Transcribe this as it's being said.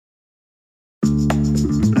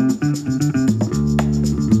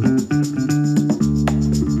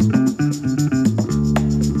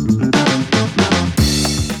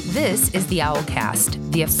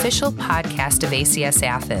Owlcast, the official podcast of ACS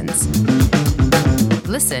Athens.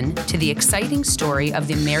 Listen to the exciting story of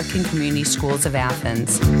the American Community Schools of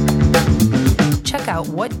Athens. Check out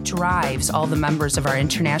what drives all the members of our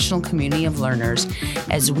international community of learners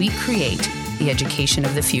as we create the education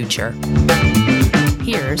of the future.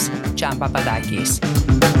 Here's John Papadakis.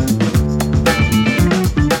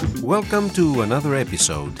 Welcome to another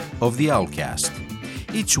episode of the Owlcast.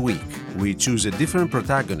 Each week, we choose a different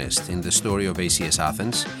protagonist in the story of ACS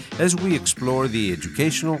Athens as we explore the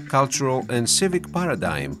educational, cultural, and civic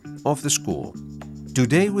paradigm of the school.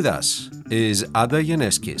 Today with us is Ada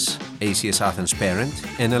Yaneskis, ACS Athens parent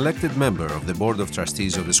and elected member of the Board of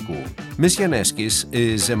Trustees of the school. Ms. Yaneskis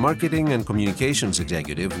is a marketing and communications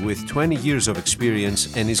executive with 20 years of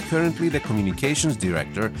experience and is currently the communications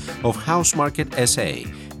director of Housemarque SA,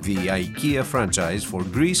 the IKEA franchise for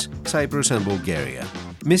Greece, Cyprus, and Bulgaria.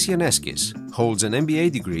 Ms. Yaneskis holds an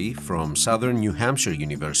MBA degree from Southern New Hampshire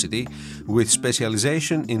University with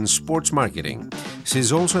specialization in sports marketing. She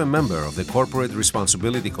is also a member of the Corporate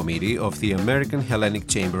Responsibility Committee of the American Hellenic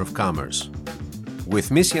Chamber of Commerce.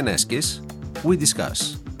 With Ms. Yaneskis, we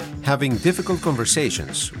discuss having difficult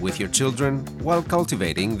conversations with your children while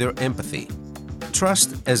cultivating their empathy,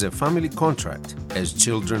 trust as a family contract as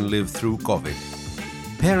children live through COVID,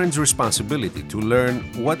 parents' responsibility to learn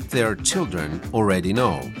what their children already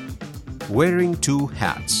know, wearing two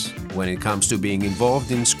hats when it comes to being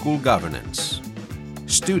involved in school governance,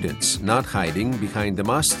 students not hiding behind the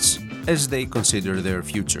musts as they consider their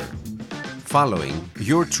future, following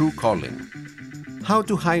your true calling, how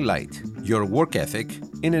to highlight your work ethic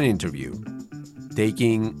in an interview,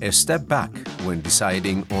 taking a step back when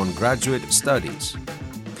deciding on graduate studies,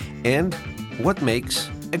 and what makes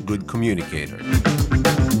a good communicator.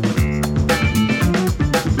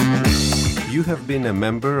 You have been a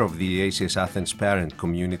member of the ACS Athens parent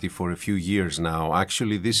community for a few years now.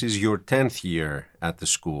 Actually, this is your 10th year at the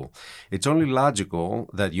school. It's only logical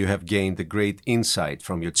that you have gained a great insight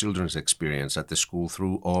from your children's experience at the school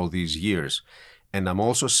through all these years. And I'm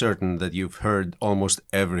also certain that you've heard almost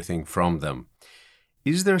everything from them.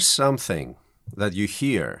 Is there something that you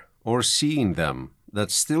hear or see in them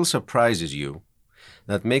that still surprises you,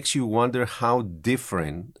 that makes you wonder how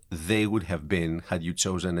different they would have been had you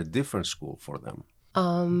chosen a different school for them?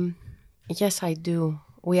 Yes, I do.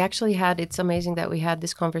 It's amazing that we had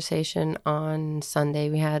this conversation on Sunday.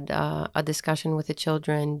 We had a discussion with the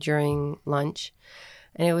children during lunch,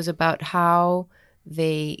 and it was about how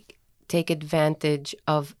they take advantage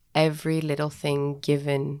of every little thing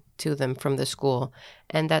given to them from the school,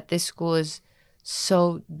 and that this school is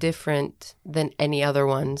so different than any other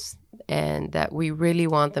ones, and that we really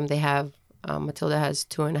want them. They have, Matilda has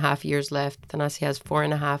 2.5 years left, Thanasi has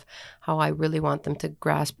 4.5, how I really want them to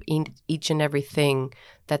grasp each and everything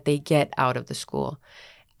that they get out of the school.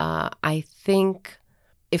 I think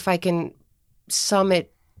if I can sum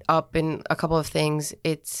it up in a couple of things,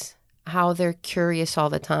 it's how they're curious all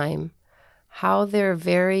the time, how they're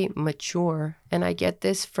very mature, and I get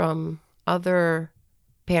this from other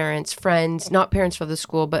parents, friends, not parents from the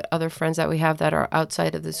school, but other friends that we have that are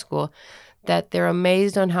outside of the school, that they're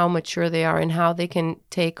amazed on how mature they are and how they can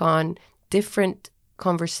take on different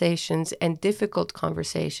conversations and difficult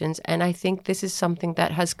conversations. And I think this is something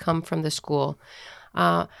that has come from the school.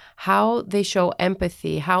 How they show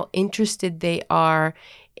empathy, how interested they are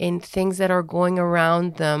in things that are going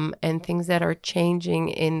around them and things that are changing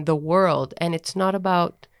in the world. And it's not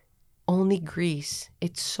about only Greece.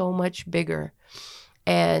 It's so much bigger.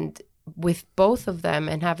 And with both of them,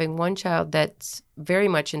 and having one child that's very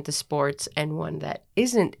much into sports and one that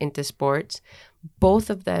isn't into sports, both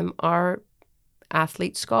of them are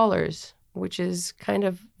athlete scholars, which is kind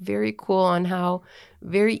of very cool on how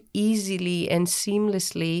very easily and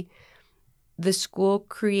seamlessly the school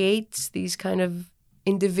creates these kind of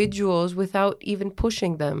individuals without even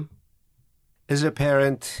pushing them. As a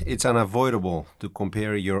parent, it's unavoidable to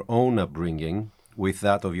compare your own upbringing with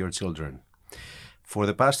that of your children. For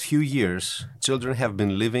the past few years, children have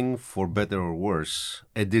been living, for better or worse,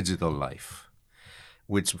 a digital life,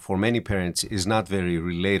 which for many parents is not very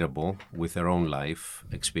relatable with their own life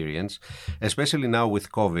experience, especially now with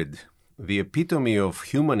COVID. The epitome of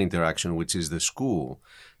human interaction, which is the school,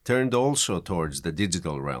 turned also towards the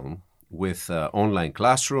digital realm, with online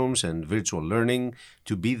classrooms and virtual learning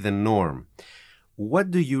to be the norm.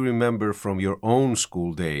 What do you remember from your own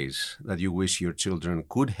school days that you wish your children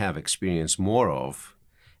could have experienced more of?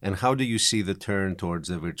 And how do you see the turn towards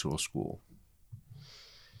the virtual school?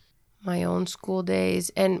 My own school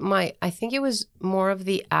days, and I think it was more of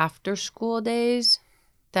the after school days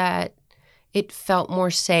that it felt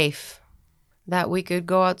more safe. that we could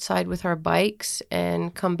go outside with our bikes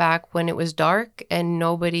and come back when it was dark and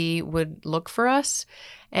nobody would look for us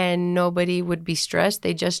and nobody would be stressed.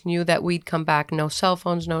 They just knew that we'd come back. No cell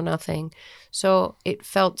phones, no nothing. So it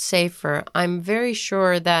felt safer. I'm very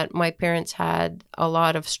sure that my parents had a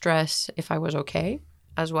lot of stress if I was okay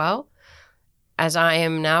as well as I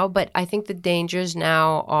am now. But I think the dangers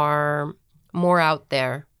now are more out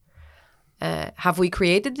there. Have we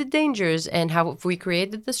created the dangers and have we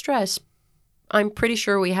created the stress? I'm pretty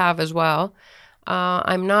sure we have as well.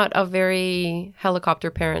 I'm not a very helicopter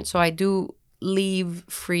parent, so I do leave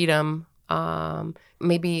freedom,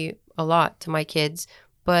 maybe a lot to my kids,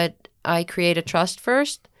 but I create a trust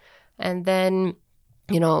first. And then,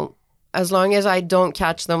 as long as I don't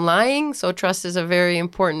catch them lying, so trust is a very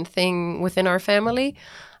important thing within our family,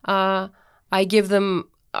 I give them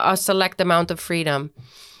a select amount of freedom.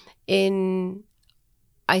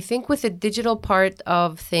 I think with the digital part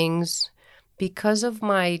of things, because of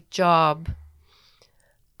my job,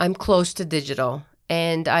 I'm close to digital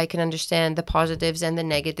and I can understand the positives and the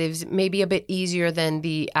negatives maybe a bit easier than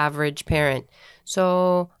the average parent.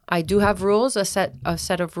 So I do have rules, a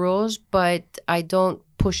set of rules, but I don't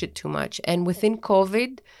push it too much. And within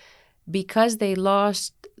COVID, because they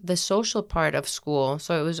lost the social part of school,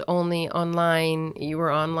 so it was only online, you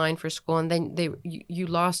were online for school, and then you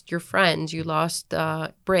lost your friends, you lost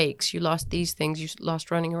breaks, you lost these things, you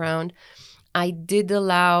lost running around. I did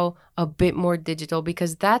allow a bit more digital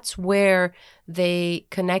because that's where they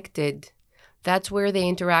connected. That's where they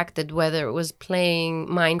interacted, whether it was playing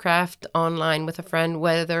Minecraft online with a friend,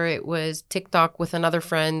 whether it was TikTok with another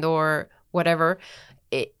friend or whatever.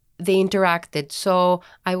 They interacted. So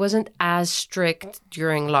I wasn't as strict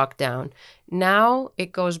during lockdown. Now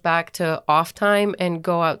it goes back to off time and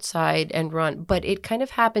go outside and run. But it kind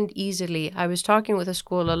of happened easily. I was talking with the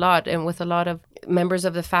school a lot and with a lot of members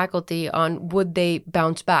of the faculty on would they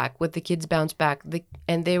bounce back? Would the kids bounce back?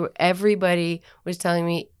 Everybody was telling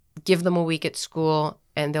me, give them a week at school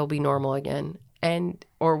and they'll be normal again,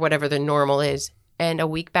 or whatever the normal is. And a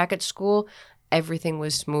week back at school, everything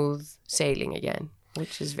was smooth sailing again,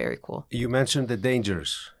 which is very cool. You mentioned the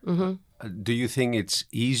dangers. Mm-hmm. Do you think it's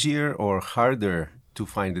easier or harder to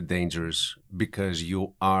find the dangers because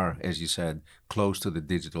you are, as you said, close to the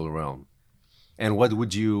digital realm? And what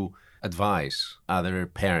would you advise other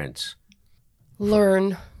parents?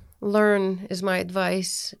 Learn is my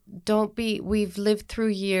advice. We've lived through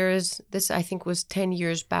years, this I think was 10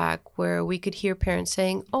 years back, where we could hear parents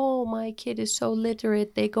saying, oh, my kid is so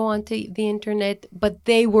literate, they go onto the internet, but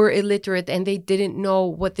they were illiterate and they didn't know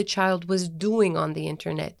what the child was doing on the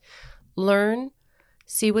internet. Learn,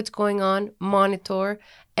 see what's going on, monitor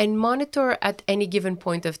at any given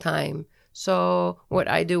point of time. So what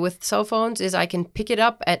I do with cell phones is I can pick it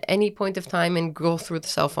up at any point of time and go through the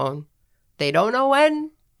cell phone. They don't know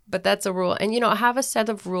when, but that's a rule. And, have a set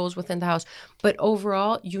of rules within the house. But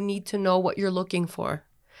overall, you need to know what you're looking for.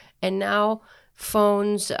 And now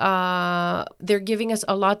phones, they're giving us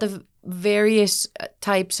a lot of various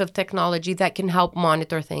types of technology that can help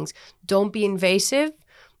monitor things. Don't be invasive,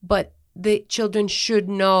 but the children should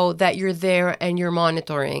know that you're there and you're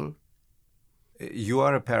monitoring. You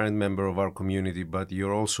are a parent member of our community, but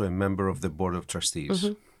you're also a member of the Board of Trustees.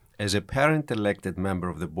 Mm-hmm. As a parent-elected member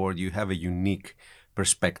of the board, you have a unique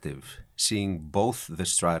perspective, seeing both the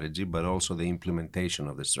strategy but also the implementation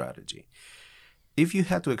of the strategy. If you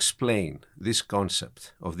had to explain this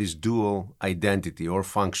concept of this dual identity or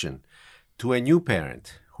function to a new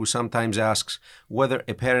parent who sometimes asks whether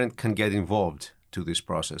a parent can get involved to this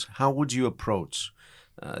process, how would you approach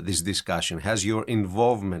this discussion? Has your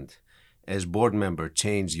involvement as board member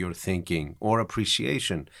changed your thinking or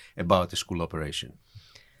appreciation about the school operation?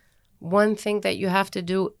 One thing that you have to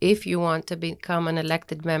do if you want to become an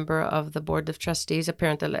elected member of the Board of Trustees, a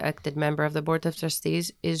parent-elected member of the Board of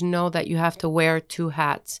Trustees, is know that you have to wear two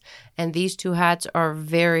hats. And these two hats are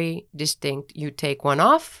very distinct. You take one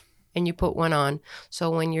off and you put one on. So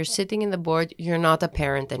when you're sitting in the board, you're not a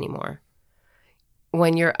parent anymore.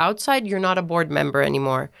 When you're outside, you're not a board member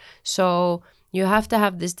anymore. So you have to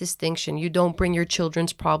have this distinction. You don't bring your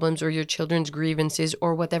children's problems or your children's grievances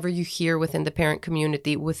or whatever you hear within the parent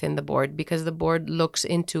community within the board, because the board looks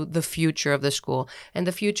into the future of the school. And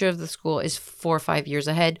the future of the school is 4 or 5 years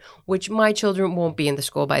ahead, which my children won't be in the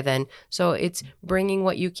school by then. So it's bringing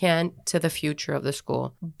what you can to the future of the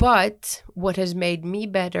school. But what has made me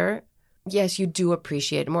better, yes, you do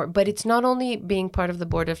appreciate it more. But it's not only being part of the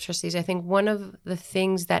Board of Trustees. I think one of the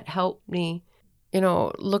things that helped me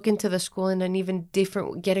look into the school in an even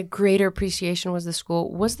different, get a greater appreciation was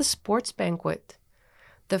the sports banquet.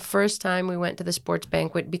 The first time we went to the sports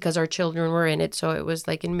banquet, because our children were in it, so it was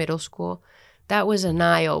like in middle school, that was an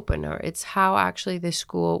eye-opener. It's how actually this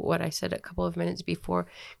school, what I said a couple of minutes before,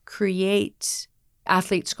 creates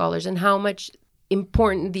athlete scholars and how much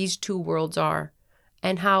important these two worlds are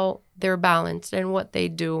and how they're balanced and what they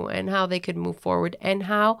do and how they could move forward and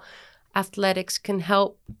how athletics can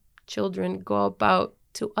help children go about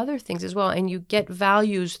to other things as well. And you get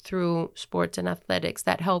values through sports and athletics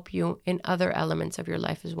that help you in other elements of your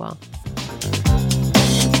life as well.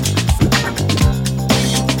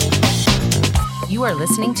 You are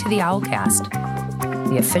listening to the Owlcast,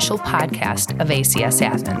 the official podcast of ACS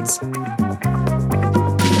Athens.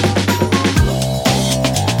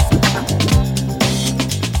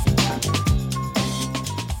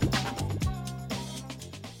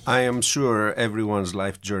 I am sure everyone's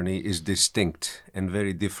life journey is distinct and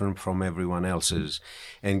very different from everyone else's,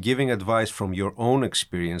 and giving advice from your own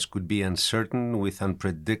experience could be uncertain with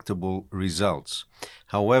unpredictable results.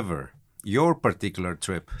 However, your particular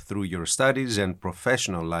trip through your studies and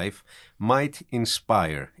professional life might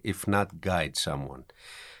inspire, if not guide, someone.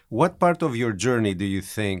 What part of your journey do you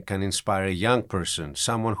think can inspire a young person,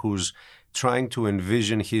 someone who's trying to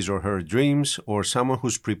envision his or her dreams, or someone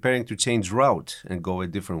who's preparing to change route and go a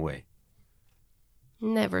different way?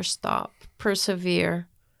 Never stop. Persevere.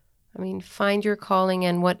 I mean, find your calling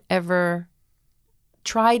and whatever.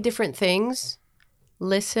 Try different things.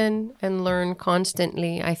 Listen and learn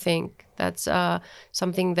constantly, I think. That's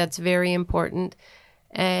something that's very important.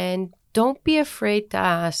 And don't be afraid to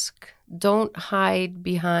ask. Don't hide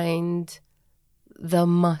behind the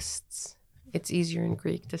musts. It's easier in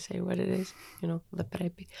Greek to say what it is, the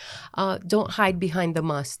prepi. Don't hide behind the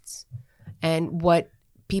musts and what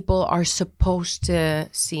people are supposed to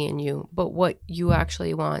see in you, but what you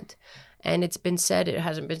actually want. And it's been said, it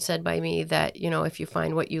hasn't been said by me, that, if you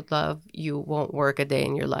find what you love, you won't work a day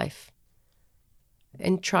in your life.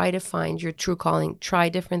 And try to find your true calling. Try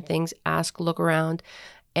different things, ask, look around,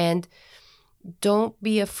 and don't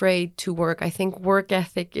be afraid to work. I think work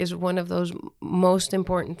ethic is one of those most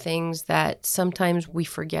important things that sometimes we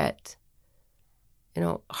forget.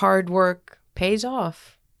 Hard work pays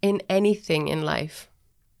off in anything in life.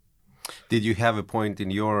 Did you have a point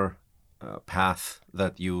in your path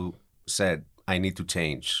that you said, I need to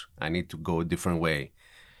change, I need to go a different way?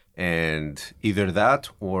 And either that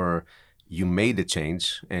or you made a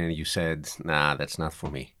change and you said, nah, that's not for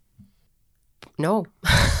me. No.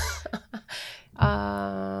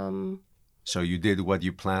 So you did what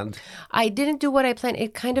you planned? I didn't do what I planned.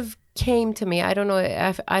 It kind of came to me. I don't know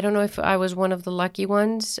if I was one of the lucky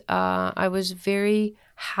ones. I was very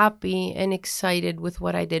happy and excited with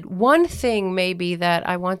what I did. One thing maybe that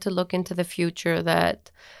I want to look into the future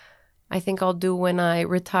that I think I'll do when I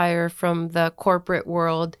retire from the corporate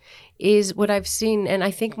world is what I've seen, and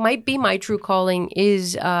I think might be my true calling,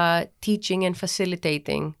 is teaching and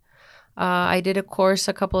facilitating. I did a course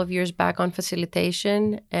a couple of years back on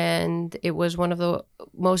facilitation, and it was one of the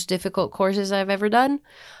most difficult courses I've ever done.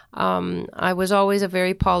 I was always a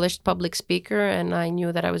very polished public speaker, and I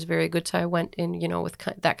knew that I was very good, so I went in, with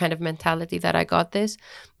that kind of mentality that I got this.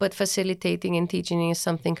 But facilitating and teaching is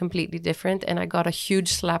something completely different, and I got a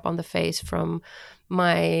huge slap on the face from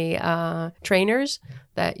my trainers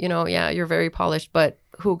that, you're very polished, but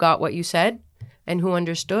who got what you said and who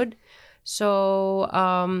understood? So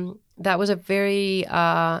that was a very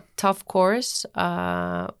tough course,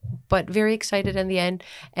 but very excited in the end.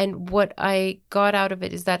 And what I got out of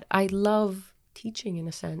it is that I love teaching in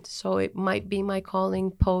a sense. So it might be my calling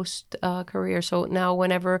post-career. So now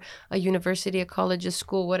whenever a university, a college, a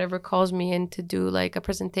school, whatever calls me in to do like a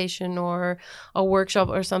presentation or a workshop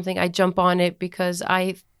or something, I jump on it because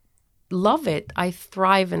I love it. I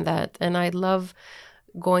thrive in that. And I love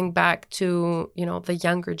going back to, the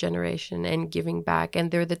younger generation and giving back. And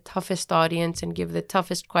they're the toughest audience and give the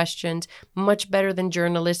toughest questions, much better than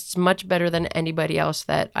journalists, much better than anybody else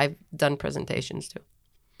that I've done presentations to.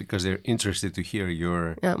 Because they're interested to hear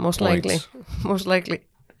your most points. Likely. Most likely.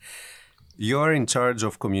 You're in charge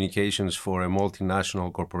of communications for a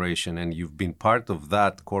multinational corporation, and you've been part of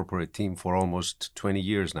that corporate team for almost 20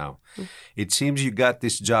 years now. It seems you got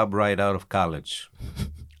this job right out of college.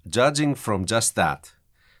 Judging from just that,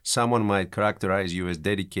 someone might characterize you as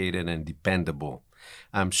dedicated and dependable.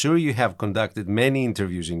 I'm sure you have conducted many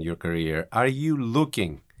interviews in your career. Are you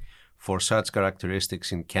looking for such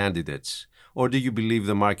characteristics in candidates, or do you believe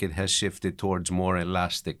the market has shifted towards more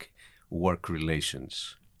elastic work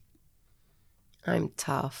relations? I'm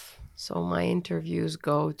tough. So my interviews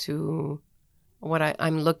go to what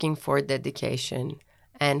I'm looking for: dedication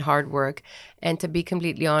and hard work. And to be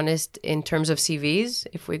completely honest, in terms of CVs,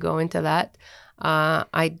 if we go into that,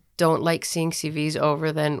 I don't like seeing CVs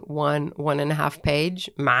over than 1.5 page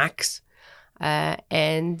max.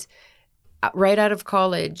 And right out of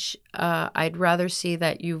college, I'd rather see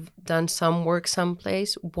that you've done some work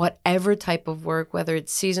someplace, whatever type of work, whether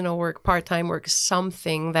it's seasonal work, part-time work,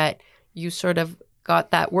 something that you sort of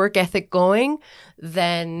got that work ethic going,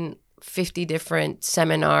 than 50 different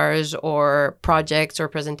seminars or projects or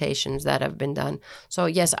presentations that have been done. So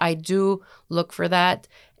yes, I do look for that.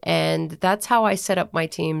 And that's how I set up my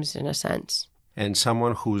teams in a sense. And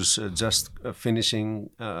someone who's just finishing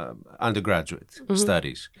undergraduate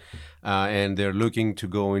studies, and they're looking to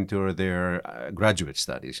go into their graduate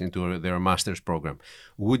studies, into their master's program.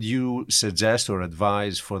 Would you suggest or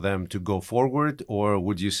advise for them to go forward, or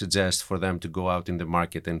would you suggest for them to go out in the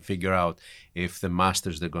market and figure out if the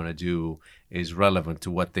master's they're going to do is relevant to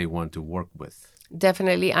what they want to work with?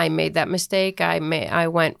 Definitely, I made that mistake. I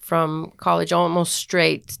went from college almost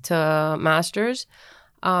straight to master's.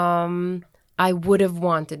 I would have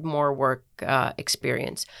wanted more work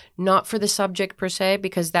experience, not for the subject per se,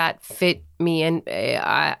 because that fit me and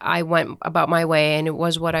I went about my way and it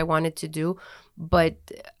was what I wanted to do. But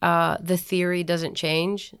the theory doesn't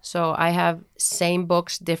change. So I have same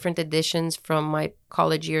books, different editions from my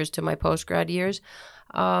college years to my postgrad years.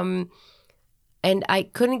 And I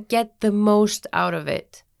couldn't get the most out of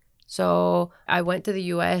it. So I went to the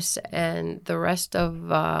US, and the rest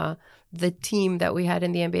of the team that we had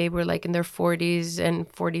in the MBA were like in their 40s and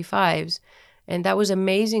 45s. And that was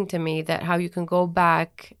amazing to me, that how you can go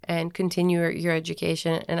back and continue your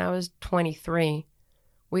education. And I was 23.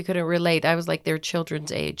 We couldn't relate. I was like their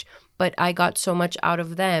children's age. But I got so much out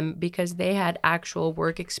of them because they had actual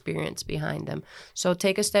work experience behind them. So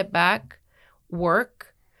take a step back,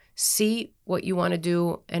 work, see what you want to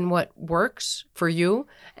do and what works for you,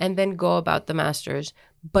 and then go about the master's.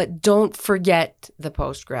 But don't forget the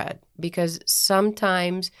postgrad, because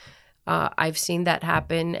sometimes I've seen that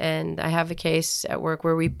happen. And I have a case at work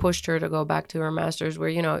where we pushed her to go back to her master's, where,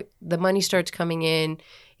 you know, the money starts coming in,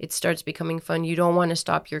 it starts becoming fun. You don't want to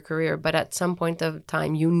stop your career, but at some point of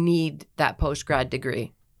time, you need that postgrad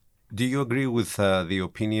degree. Do you agree with the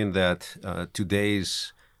opinion that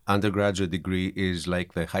today's undergraduate degree is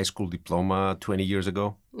like the high school diploma 20 years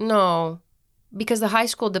ago? No. Because the high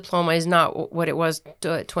school diploma is not what it was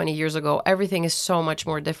 20 years ago. Everything is so much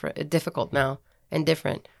more difficult now and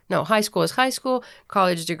different. No, high school is high school.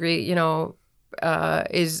 College degree,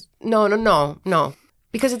 is no.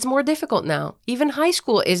 Because it's more difficult now. Even high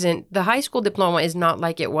school isn't. The high school diploma is not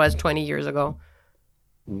like it was 20 years ago.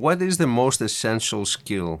 What is the most essential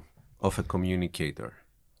skill of a communicator?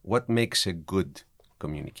 What makes a good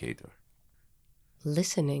communicator?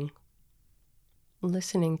 Listening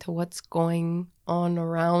to what's going on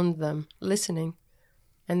around them, listening,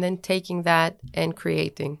 and then taking that and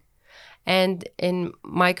creating. And in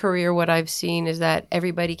my career, what I've seen is that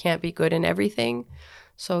everybody can't be good in everything.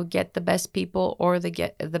 So get the best people, or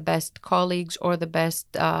get the best colleagues, or the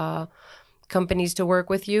best companies to work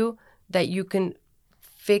with you, that you can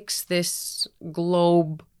fix this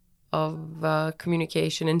globe of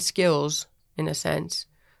communication and skills, in a sense.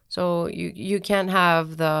 So you can't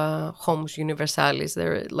have the homus universalis.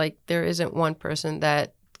 There isn't one person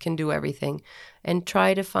that can do everything. And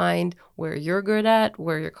try to find where you're good at,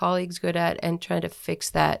 where your colleague's good at, and try to fix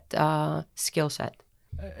that skill set.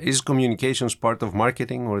 Is communications part of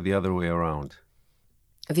marketing, or the other way around?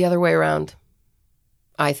 The other way around,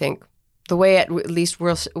 I think. The way at least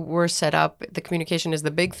we're set up, the communication is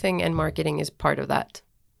the big thing, and marketing is part of that.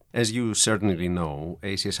 As you certainly know,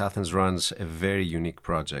 ACS Athens runs a very unique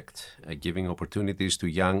project, giving opportunities to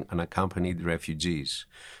young unaccompanied refugees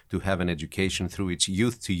to have an education through its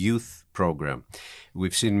youth-to-youth program.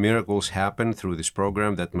 We've seen miracles happen through this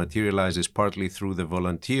program that materializes partly through the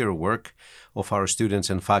volunteer work of our students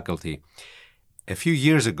and faculty. A few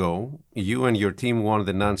years ago, you and your team won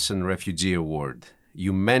the Nansen Refugee Award.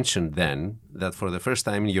 You mentioned then that for the first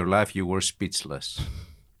time in your life you were speechless.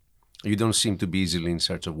 You don't seem to be easily in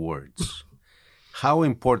search of words. How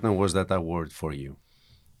important was that award for you?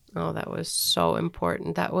 Oh, that was so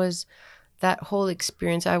important. That whole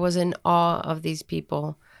experience. I was in awe of these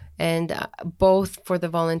people, and both for the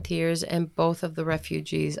volunteers and both of the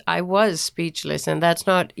refugees. I was speechless, and that's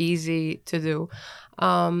not easy to do.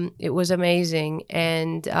 It was amazing.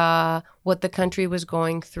 And what the country was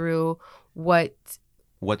going through,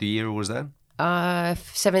 What year was that?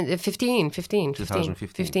 2015.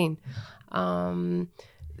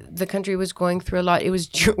 The country was going through a lot. It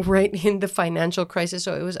was right in the financial crisis.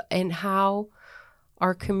 So it was, and how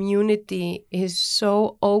our community is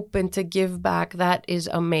so open to give back. That is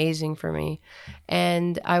amazing for me.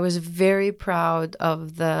 And I was very proud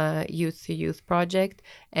of the Youth to Youth project.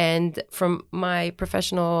 And from my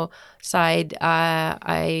professional side,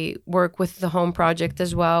 I work with the Home Project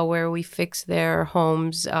as well, where we fix their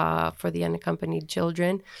homes for the unaccompanied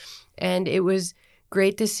children. And it was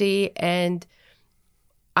great to see. And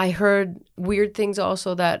I heard weird things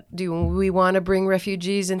also that we want to bring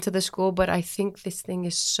refugees into the school, but I think this thing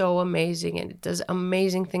is so amazing and it does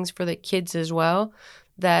amazing things for the kids as well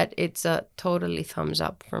that it's a totally thumbs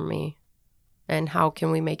up for me. And how can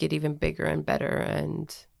we make it even bigger and better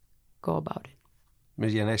and go about it?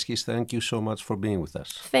 Ms. Yaneskis, thank you so much for being with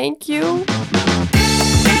us. Thank you.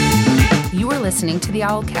 You are listening to the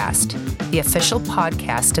Owlcast, the official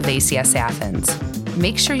podcast of ACS Athens.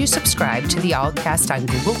 Make sure you subscribe to the Owlcast on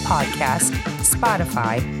Google Podcasts,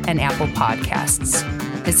 Spotify, and Apple Podcasts.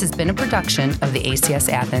 This has been a production of the ACS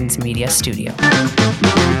Athens Media Studio.